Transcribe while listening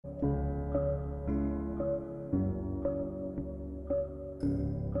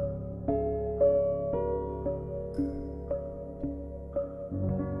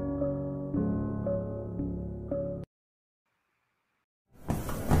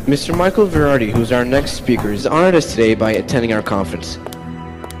Mr. Michael Verardi, who's our next speaker, is honored us today by attending our conference.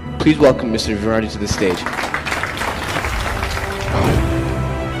 Please welcome Mr. Verardi to the stage.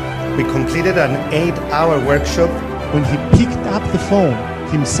 We completed an 8-hour workshop when he picked up the phone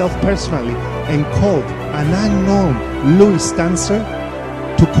himself personally and called an unknown Louis Stanzer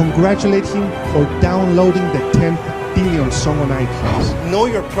to congratulate him for downloading the 10th billion song on iTunes. Know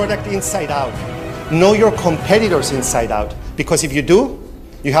your product inside out. Know your competitors inside out. Because if you do,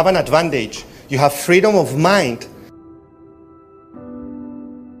 you have an advantage. You have freedom of mind.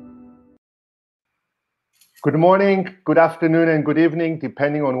 Good morning, good afternoon, and good evening,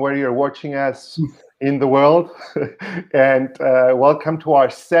 depending on where you're watching us in the world. And welcome to our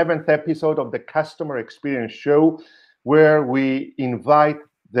 7th episode of the Customer Experience Show, where we invite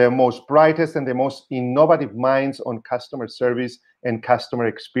the most brightest and the most innovative minds on customer service and customer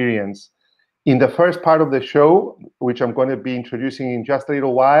experience. In the first part of the show, which I'm going to be introducing in just a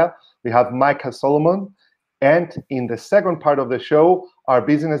little while, we have Micah Solomon. And in the second part of the show, our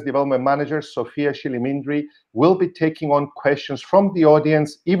business development manager, Sophia Shilimindri, will be taking on questions from the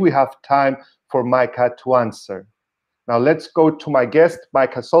audience if we have time for Micah to answer. Now let's go to my guest,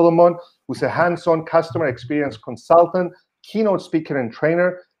 Micah Solomon, who's a hands-on customer experience consultant, keynote speaker and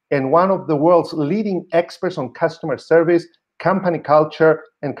trainer, and one of the world's leading experts on customer service, company culture,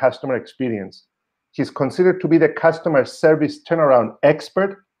 and customer experience. He's considered to be the customer service turnaround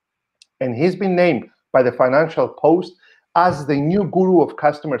expert, and he's been named by the Financial Post as the new guru of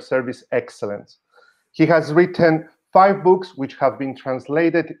customer service excellence. He has written 5 books which have been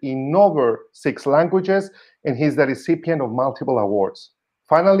translated in over 6 languages, and he's the recipient of multiple awards.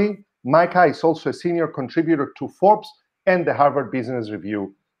 Finally, Micah is also a senior contributor to Forbes and the Harvard Business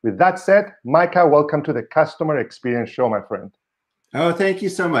Review. With that said, Micah, welcome to the Customer Experience Show, my friend. Oh, thank you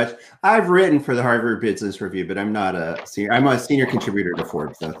so much. I've written for the Harvard Business Review, but I'm not a senior. I'm a senior contributor to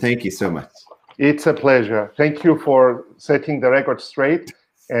Forbes, so thank you so much. It's a pleasure. Thank you for setting the record straight,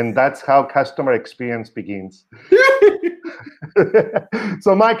 and that's how customer experience begins.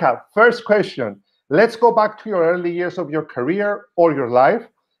 So, Micah, first question. Let's go back to your early years of your career or your life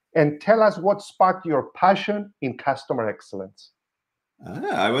and tell us what sparked your passion in customer excellence.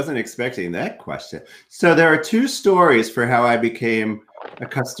 I wasn't expecting that question. So there are 2 stories for how I became a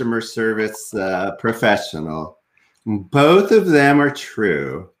customer service professional. Both of them are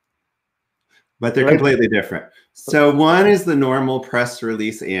true, but they're completely different. So one is the normal press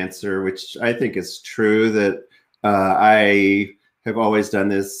release answer, which I think is true, that I have always done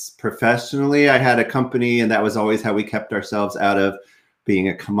this professionally. I had a company, and that was always how we kept ourselves out of being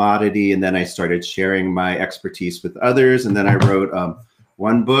a commodity. And then I started sharing my expertise with others. And then I wrote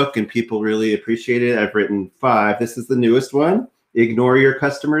 1 book, and people really appreciate it. I've written 5. This is the newest one, Ignore Your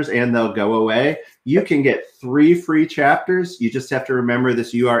Customers and They'll Go Away. You can get 3 free chapters. You just have to remember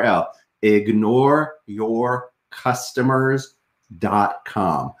this URL,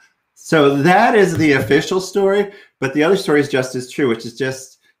 ignoreyourcustomers.com. So that is the official story, but the other story is just as true, which is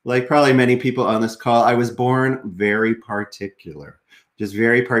just like probably many people on this call. I was born very particular, just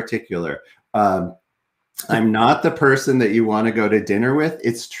very particular. I'm not the person that you want to go to dinner with.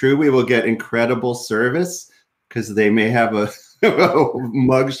 It's true we will get incredible service because they may have a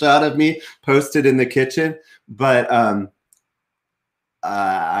mugshot of me posted in the kitchen, but I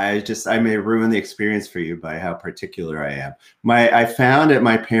may ruin the experience for you by how particular I am. I found at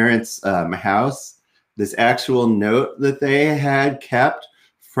my parents' house this actual note that they had kept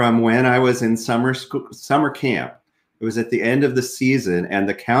from when I was in summer camp. It was at the end of the season, and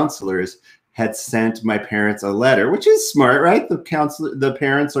the counselors had sent my parents a letter, which is smart, right? The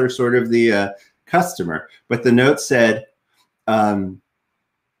parents are sort of the customer, but the note said,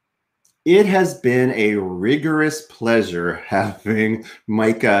 "It has been a rigorous pleasure having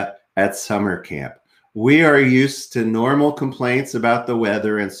Micah at summer camp. We are used to normal complaints about the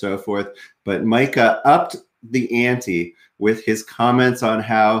weather and so forth, but Micah upped the ante with his comments on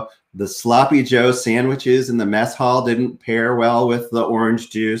how the Sloppy Joe sandwiches in the mess hall didn't pair well with the orange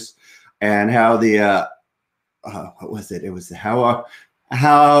juice, and how the what was it? It was how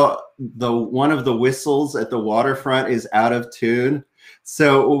the one of the whistles at the waterfront is out of tune."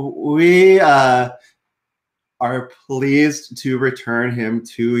 So we are pleased to return him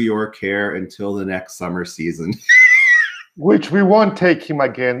to your care until the next summer season. Which we won't take him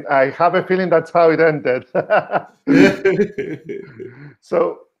again. I have a feeling that's how it ended.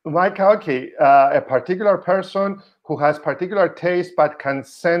 So, Micah, okay, a particular person who has particular taste but can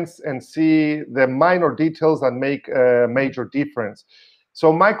sense and see the minor details that make a major difference.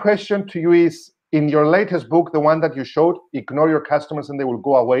 So my question to you is, in your latest book, the one that you showed, Ignore Your Customers and They Will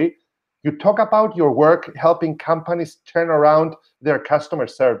Go Away, You talk about your work helping companies turn around their customer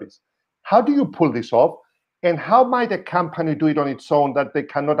service. How do you pull this off? And how might a company do it on its own that they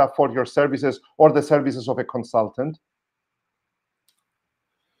cannot afford your services or the services of a consultant?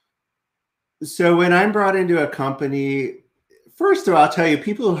 So when I'm brought into a company, first of all, I'll tell you,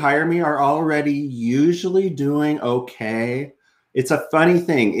 people who hire me are already usually doing okay. It's a funny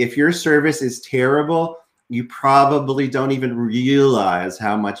thing. If your service is terrible, you probably don't even realize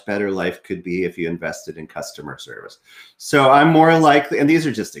how much better life could be if you invested in customer service. So I'm more likely, and these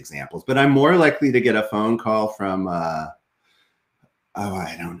are just examples, but I'm more likely to get a phone call from, I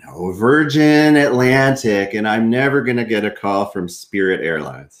don't know, Virgin Atlantic, and I'm never going to get a call from Spirit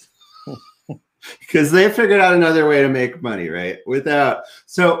Airlines. Because they figured out another way to make money, right? And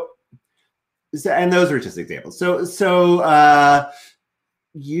those are just examples. So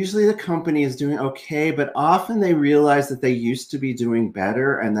usually the company is doing okay, but often they realize that they used to be doing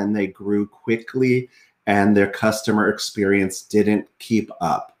better, and then they grew quickly, and their customer experience didn't keep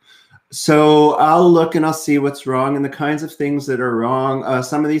up. So I'll look and I'll see what's wrong and the kinds of things that are wrong.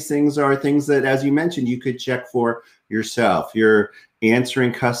 Some of these things are things that, as you mentioned, you could check for yourself. You're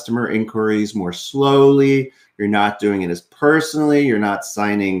answering customer inquiries more slowly. You're not doing it as personally. You're not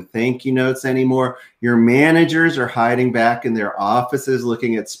signing thank you notes anymore. Your managers are hiding back in their offices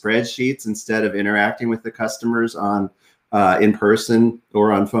looking at spreadsheets instead of interacting with the customers on in person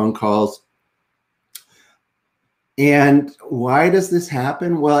or on phone calls. And why does this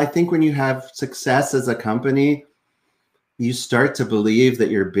happen? Well, I think when you have success as a company, you start to believe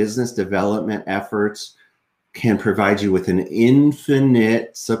that your business development efforts can provide you with an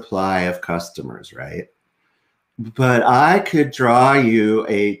infinite supply of customers, right? But I could draw you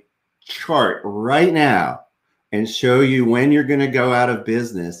a chart right now and show you when you're going to go out of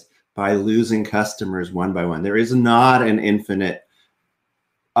business by losing customers one by one. There is not an infinite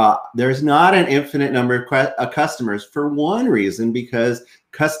number of customers, for one reason, because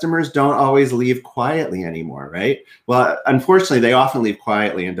customers don't always leave quietly anymore, right? Well, unfortunately, they often leave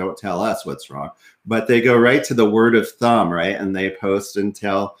quietly and don't tell us what's wrong, but they go right to the word of thumb, right? And they post and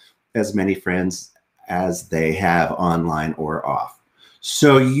tell as many friends as they have online or off.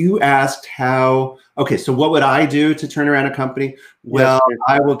 So you asked okay, so what would I do to turn around a company? Well, yes,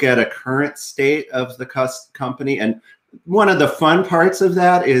 I will get a current state of the company. And one of the fun parts of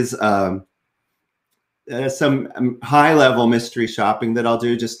that is some high-level mystery shopping that I'll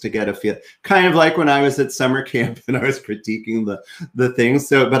do just to get a feel, kind of like when I was at summer camp and I was critiquing the things.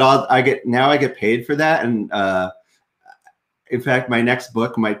 So, but I get paid for that. And in fact, my next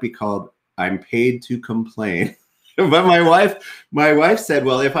book might be called "I'm Paid to Complain." But my wife said,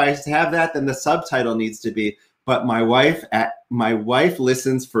 well, if I have that, then the subtitle needs to be, but my wife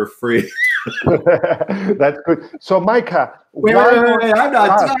listens for free. That's good. So Micah, wait, I'm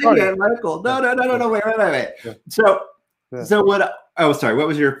not done yet, Michael. No, wait. Yeah. So what? Oh, sorry. What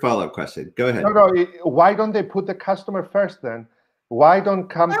was your follow-up question? Go ahead. No. Why don't they put the customer first then? Why don't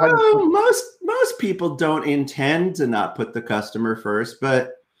companies? Most people don't intend to not put the customer first,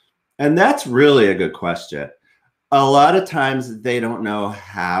 and that's really a good question. A lot of times they don't know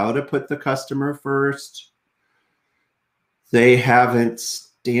how to put the customer first. They haven't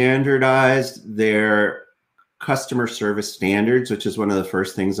standardized their customer service standards, which is one of the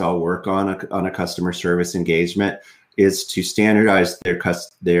first things I'll work on a customer service engagement, is to standardize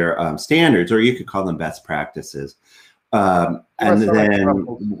their standards, or you could call them best practices. And then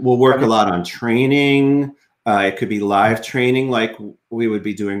we'll work a lot on training. It could be live training like we would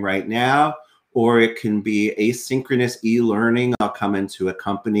be doing right now, or it can be asynchronous e-learning. I'll come into a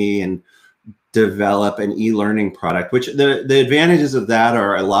company and develop an e-learning product, which the advantages of that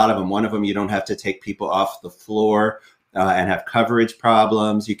are a lot of them. One of them, you don't have to take people off the floor and have coverage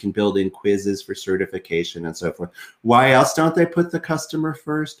problems. You can build in quizzes for certification and so forth. Why else don't they put the customer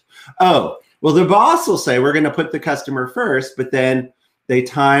first? Oh, well, the boss will say, we're going to put the customer first, but then they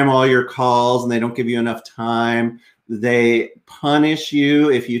time all your calls and they don't give you enough time. They punish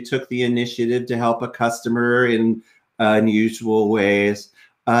you if you took the initiative to help a customer in unusual ways.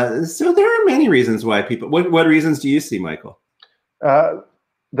 So there are many reasons why people, what reasons do you see, Michael? The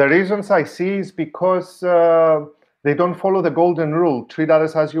reasons I see is because they don't follow the golden rule, treat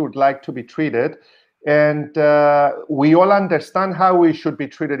others as you would like to be treated. And we all understand how we should be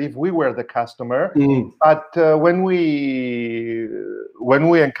treated if we were the customer. But when we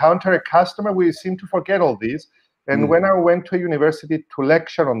encounter a customer, we seem to forget all this. And when I went to a university to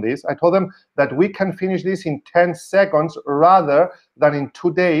lecture on this, I told them that we can finish this in 10 seconds rather than in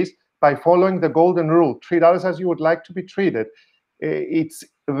 2 days by following the golden rule, treat others as you would like to be treated. It's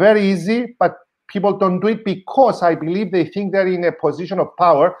very easy, but people don't do it because I believe they think they're in a position of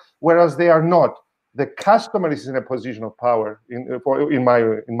power, whereas they are not. The customer is in a position of power in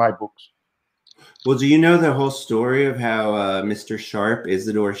my books. Well, do you know the whole story of how Mr. Sharp,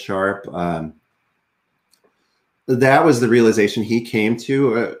 Isidore Sharp, that was the realization he came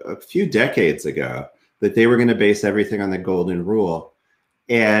to a few decades ago, that they were going to base everything on the golden rule.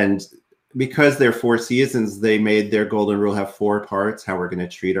 And because they're Four Seasons, they made their golden rule have 4 parts: how we're going to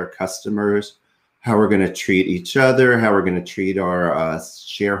treat our customers, how we're going to treat each other, how we're going to treat our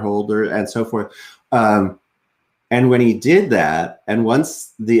shareholder, and so forth. And when he did that, and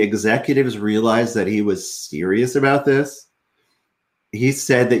once the executives realized that he was serious about this, he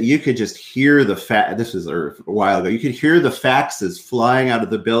said that you could just hear this was a while ago, you could hear the faxes flying out of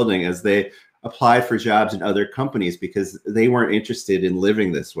the building as they applied for jobs in other companies because they weren't interested in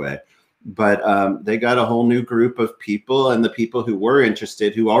living this way. But they got a whole new group of people, and the people who were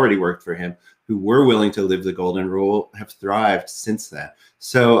interested, who already worked for him, who were willing to live the golden rule, have thrived since then.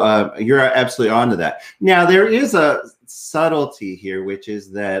 So you're absolutely onto that. Now, there is a subtlety here, which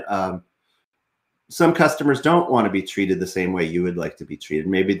is that some customers don't want to be treated the same way you would like to be treated.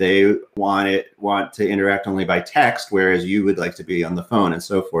 Maybe they want to interact only by text, whereas you would like to be on the phone, and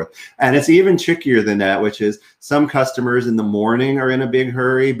so forth. And it's even trickier than that, which is some customers in the morning are in a big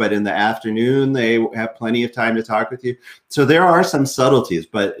hurry, but in the afternoon, they have plenty of time to talk with you. So there are some subtleties,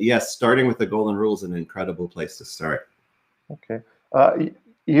 but yes, starting with the golden rule is an incredible place to start. Okay.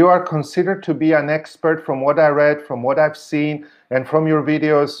 You are considered to be an expert, from what I read, from what I've seen, and from your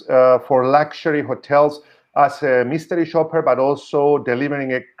videos for luxury hotels as a mystery shopper, but also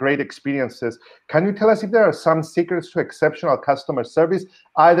delivering great experiences. Can you tell us if there are some secrets to exceptional customer service,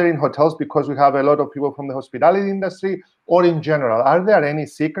 either in hotels, because we have a lot of people from the hospitality industry, or in general? Are there any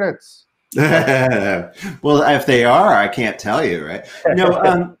secrets? Well, if they are, I can't tell you, right?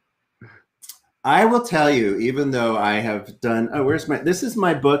 No, I will tell you, even though I have done, this is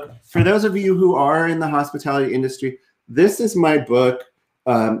my book. For those of you who are in the hospitality industry, this is my book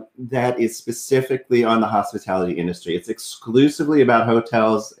that is specifically on the hospitality industry. It's exclusively about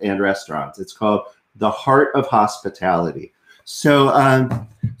hotels and restaurants. It's called The Heart of Hospitality. So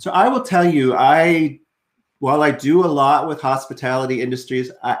I will tell you, while I do a lot with hospitality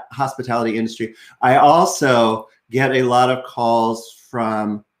industry, I also get a lot of calls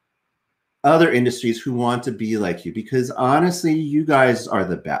from other industries who want to be like you, because honestly, you guys are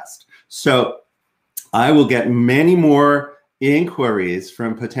the best. So I will get many more inquiries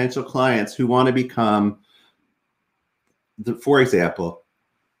from potential clients who want to become, for example,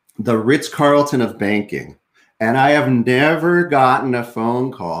 the Ritz-Carlton of banking. And I have never gotten a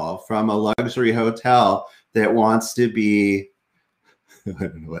phone call from a luxury hotel that wants to be, I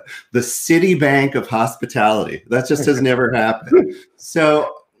don't know what, the Citibank of hospitality. That just has never happened.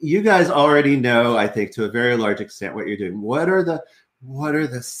 So you guys already know, I think, to a very large extent, what you're doing. What are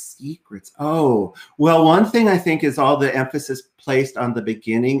the secrets? Oh, well, one thing I think is all the emphasis placed on the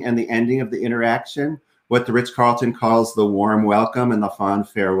beginning and the ending of the interaction, what the Ritz-Carlton calls the warm welcome and the fond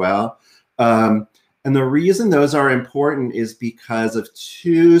farewell. And the reason those are important is because of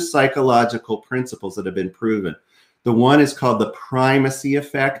 2 psychological principles that have been proven. The one is called the primacy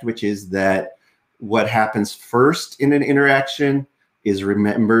effect, which is that what happens first in an interaction is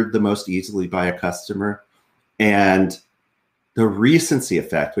remembered the most easily by a customer. And the recency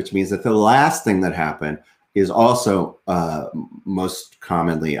effect, which means that the last thing that happened is also most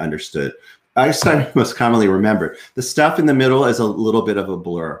commonly understood. Most commonly remembered. The stuff in the middle is a little bit of a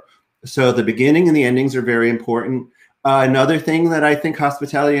blur. So the beginning and the endings are very important. Another thing that I think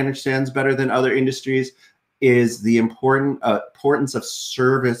hospitality understands better than other industries is the importance of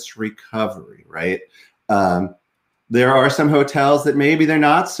service recovery, right? There are some hotels that maybe they're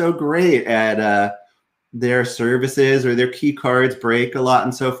not so great at their services, or their key cards break a lot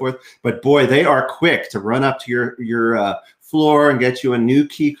and so forth. But boy, they are quick to run up to your floor and get you a new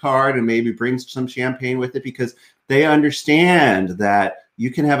key card and maybe bring some champagne with it, because they understand that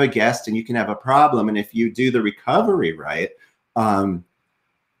you can have a guest and you can have a problem. And if you do the recovery right, that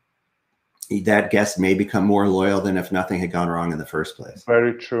guest may become more loyal than if nothing had gone wrong in the first place.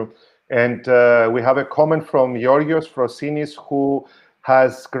 Very true. And we have a comment from Georgios Frosinis, who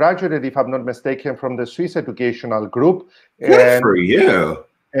has graduated, if I'm not mistaken, from the Swiss Educational Group. Good for you.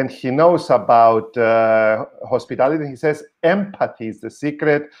 And he knows about hospitality. He says empathy is the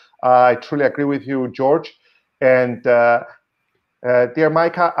secret. I truly agree with you, George. And dear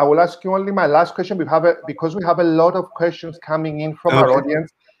Micah, I will ask you only my last question. Because we have a lot of questions coming in from our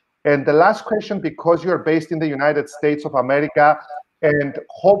audience. And the last question, because you're based in the United States of America, and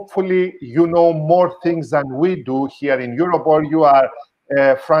hopefully you know more things than we do here in Europe, or you are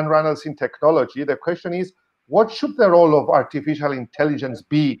front runners in technology. The question is, what should the role of artificial intelligence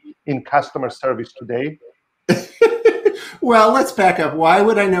be in customer service today? Well, let's back up. Why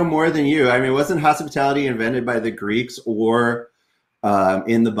would I know more than you? I mean, wasn't hospitality invented by the Greeks or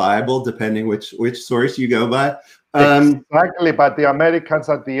in the Bible, depending which source you go by? Exactly, but the Americans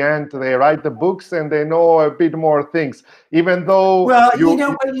at the end, they write the books and they know a bit more things, even though. Well, you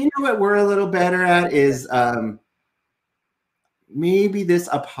know what we're a little better at is maybe this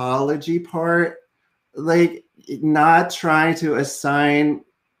apology part, like not trying to assign,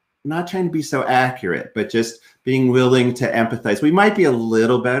 not trying to be so accurate, but just being willing to empathize. We might be a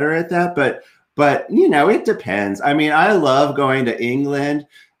little better at that, but you know, it depends. I mean, I love going to England,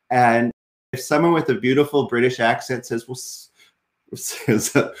 and if someone with a beautiful British accent says, well,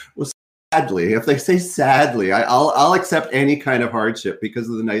 sadly, if they say sadly, I'll accept any kind of hardship because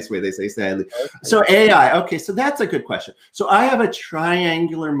of the nice way they say sadly. Okay. So AI, okay, so that's a good question. So I have a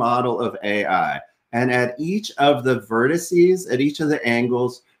triangular model of AI, and at each of the vertices, at each of the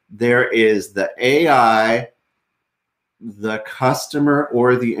angles, there is the AI, the customer,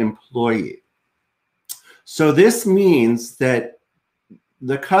 or the employee. So this means that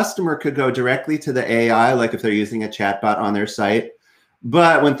the customer could go directly to the AI, like if they're using a chatbot on their site.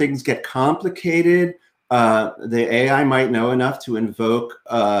 But when things get complicated, the AI might know enough to invoke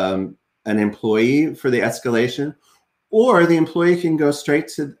an employee for the escalation, or the employee can go straight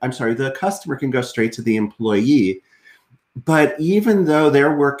to, the customer can go straight to the employee. But even though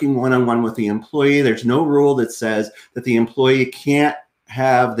they're working one-on-one with the employee, there's no rule that says that the employee can't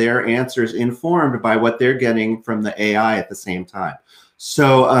have their answers informed by what they're getting from the AI at the same time.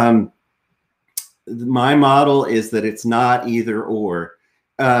 So my model is that it's not either or.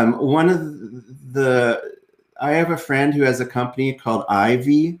 I have a friend who has a company called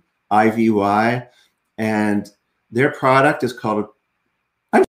Ivy, IVY, and their product is called,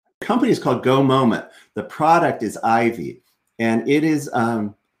 the company is called Go Moment. The product is Ivy, and it is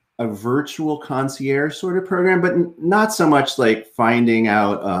a virtual concierge sort of program, but not so much like finding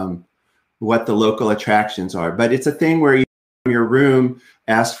out what the local attractions are, but it's a thing where you your room,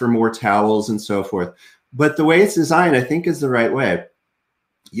 ask for more towels and so forth. But the way it's designed, I think, is the right way.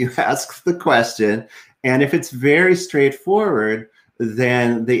 You ask the question, and if it's very straightforward,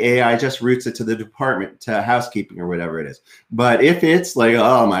 then the AI just routes it to the department, to housekeeping or whatever it is. But if it's like,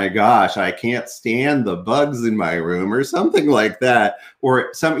 oh my gosh, I can't stand the bugs in my room or something like that,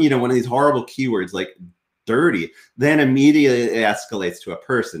 or some, you know, one of these horrible keywords like dirty, then immediately it escalates to a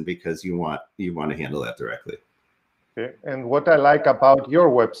person because you want to handle that directly. Okay. And what I like about your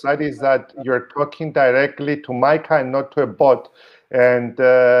website is that you're talking directly to Micah and not to a bot. And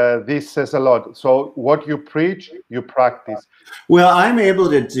this says a lot. So what you preach, you practice. Well, I'm able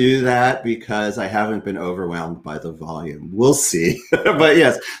to do that because I haven't been overwhelmed by the volume. We'll see. But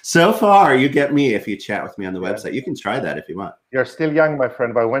yes, so far you get me if you chat with me on the website. You can try that if you want. You're still young, my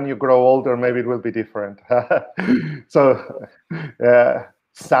friend, but when you grow older, maybe it will be different. So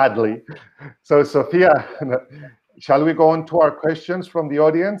sadly. So Sophia, shall we go on to our questions from the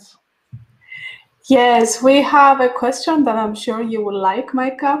audience? Yes, we have a question that I'm sure you will like,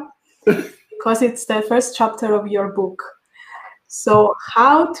 Micah, because it's the first chapter of your book. So,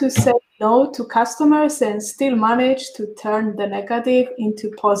 how to say no to customers and still manage to turn the negative into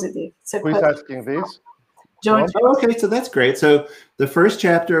positive? Who's asking this? George. Okay, so that's great. So the first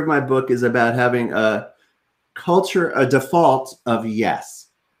chapter of my book is about having a culture, a default of yes.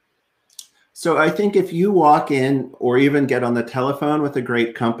 So I think if you walk in or even get on the telephone with a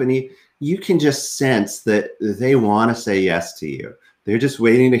great company, you can just sense that they want to say yes to you. They're just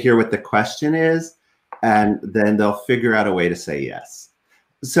waiting to hear what the question is, and then they'll figure out a way to say yes.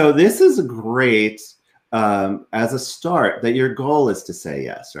 So this is great as a start, that your goal is to say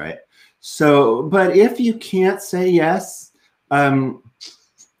yes, right? So, but if you can't say yes,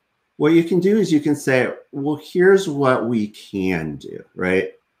 what you can do is you can say, well, here's what we can do,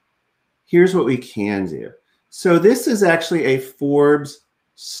 right? Here's what we can do. So this is actually a Forbes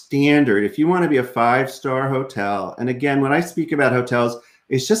standard. If you want to be a 5-star hotel, and again, when I speak about hotels,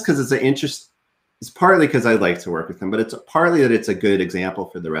 it's just because it's an interest. It's partly because I like to work with them, but it's partly that it's a good example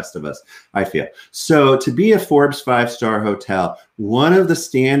for the rest of us, I feel. So to be a Forbes 5-star hotel, one of the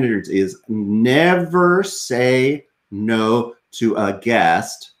standards is never say no to a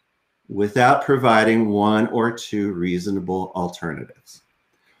guest without providing 1 or 2 reasonable alternatives.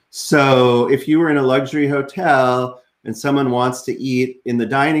 So if you were in a luxury hotel and someone wants to eat in the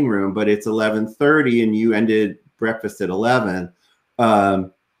dining room, but it's 11:30 and you ended breakfast at 11,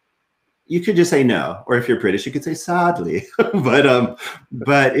 you could just say no. Or if you're British, you could say sadly. But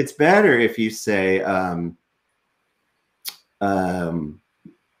it's better if you say,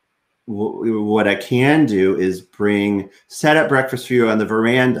 what I can do is set up breakfast for you on the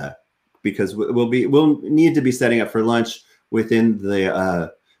veranda, because we'll need to be setting up for lunch within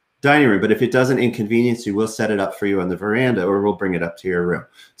the dining room. But if it doesn't inconvenience you, we'll set it up for you on the veranda, or we'll bring it up to your room.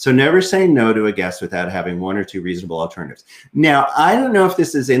 So never say no to a guest without having 1 or 2 reasonable alternatives. Now, I don't know if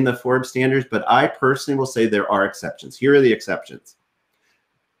this is in the Forbes standards, but I personally will say there are exceptions. Here are the exceptions.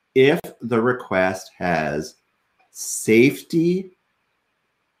 If the request has safety,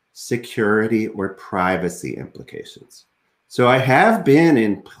 security, or privacy implications. So I have been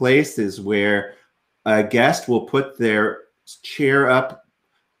in places where a guest will put their chair up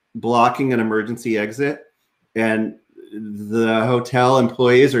blocking an emergency exit, and the hotel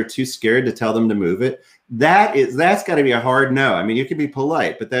employees are too scared to tell them to move it. That's got to be a hard no. I mean, you can be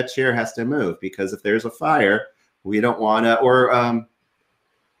polite, but that chair has to move, because if there's a fire, we don't want to, or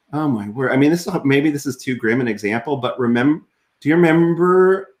oh my word. I mean, maybe this is too grim an example, but do you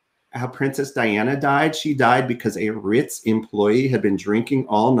remember how Princess Diana died? She died because a Ritz employee had been drinking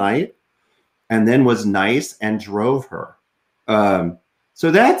all night and then was nice and drove her. So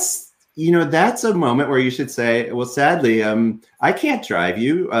that's a moment where you should say, well, sadly, I can't drive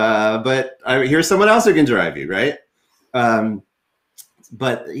you, but here's someone else who can drive you, right?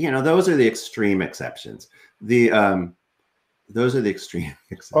 But those are the extreme exceptions. Those are the extreme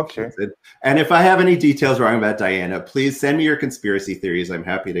exceptions. Okay. And if I have any details wrong about Diana, please send me your conspiracy theories. I'm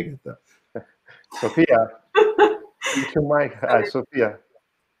happy to get them. Sophia. Thank you, Mike. Sophia.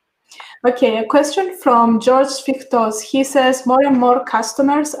 Okay, a question from George Fictos. He says more and more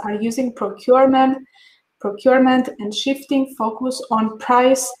customers are using procurement and shifting focus on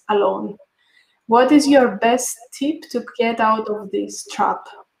price alone. What is your best tip to get out of this trap?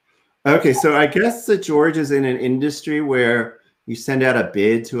 Okay, so I guess that George is in an industry where you send out a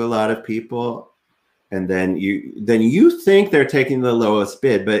bid to a lot of people, and then you think they're taking the lowest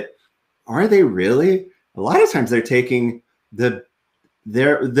bid, but are they really? A lot of times they're taking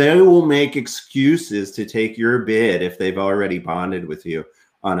they will make excuses to take your bid if they've already bonded with you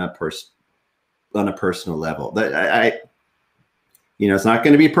on a personal level. It's not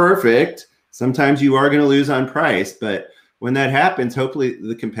going to be perfect. Sometimes you are going to lose on price, but when that happens, hopefully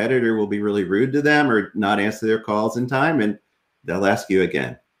the competitor will be really rude to them or not answer their calls in time, and they'll ask you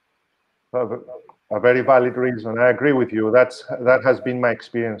again. A very valid reason. I agree with you. That has been my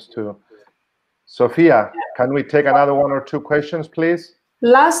experience too. Sophia, can we take another 1 or 2 questions, please?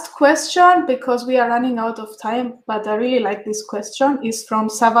 Last question, because we are running out of time, but I really like this question, is from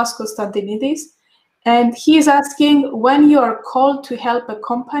Savas Konstantinidis. And he's asking, when you are called to help a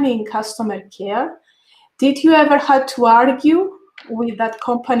company in customer care, did you ever had to argue with that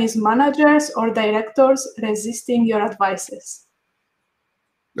company's managers or directors resisting your advices?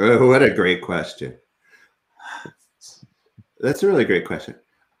 Oh, what a great question. That's a really great question.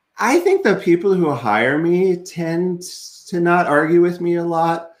 I think the people who hire me tend to not argue with me a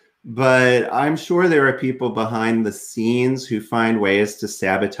lot, but I'm sure there are people behind the scenes who find ways to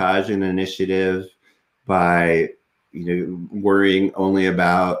sabotage an initiative by, worrying only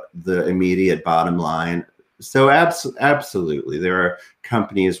about the immediate bottom line. So absolutely, there are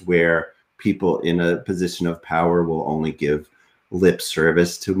companies where people in a position of power will only give lip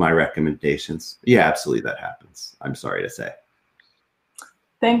service to my recommendations. Yeah, absolutely, that happens. I'm sorry to say.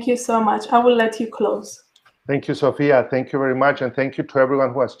 Thank you so much. I will let you close. Thank you, Sophia. Thank you very much. And thank you to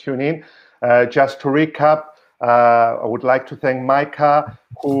everyone who has tuned in. Just to recap, I would like to thank Micah,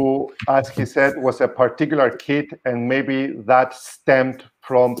 who, as he said, was a particular kid, and maybe that stemmed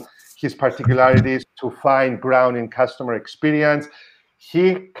from his particularities to find ground in customer experience.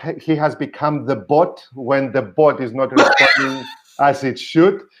 He has become the bot when the bot is not responding as it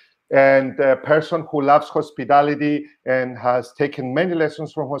should. And a person who loves hospitality and has taken many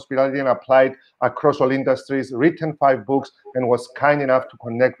lessons from hospitality and applied across all industries, written 5 books, and was kind enough to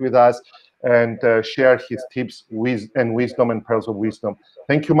connect with us and share his tips and wisdom and pearls of wisdom.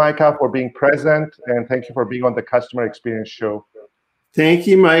 Thank you, Micah, for being present, and thank you for being on the Customer Experience Show. Thank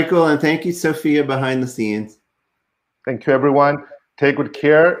you, Michael, and thank you, Sophia, behind the scenes. Thank you, everyone. Take good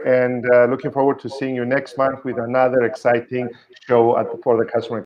care, and looking forward to seeing you next month with another exciting show for the Customer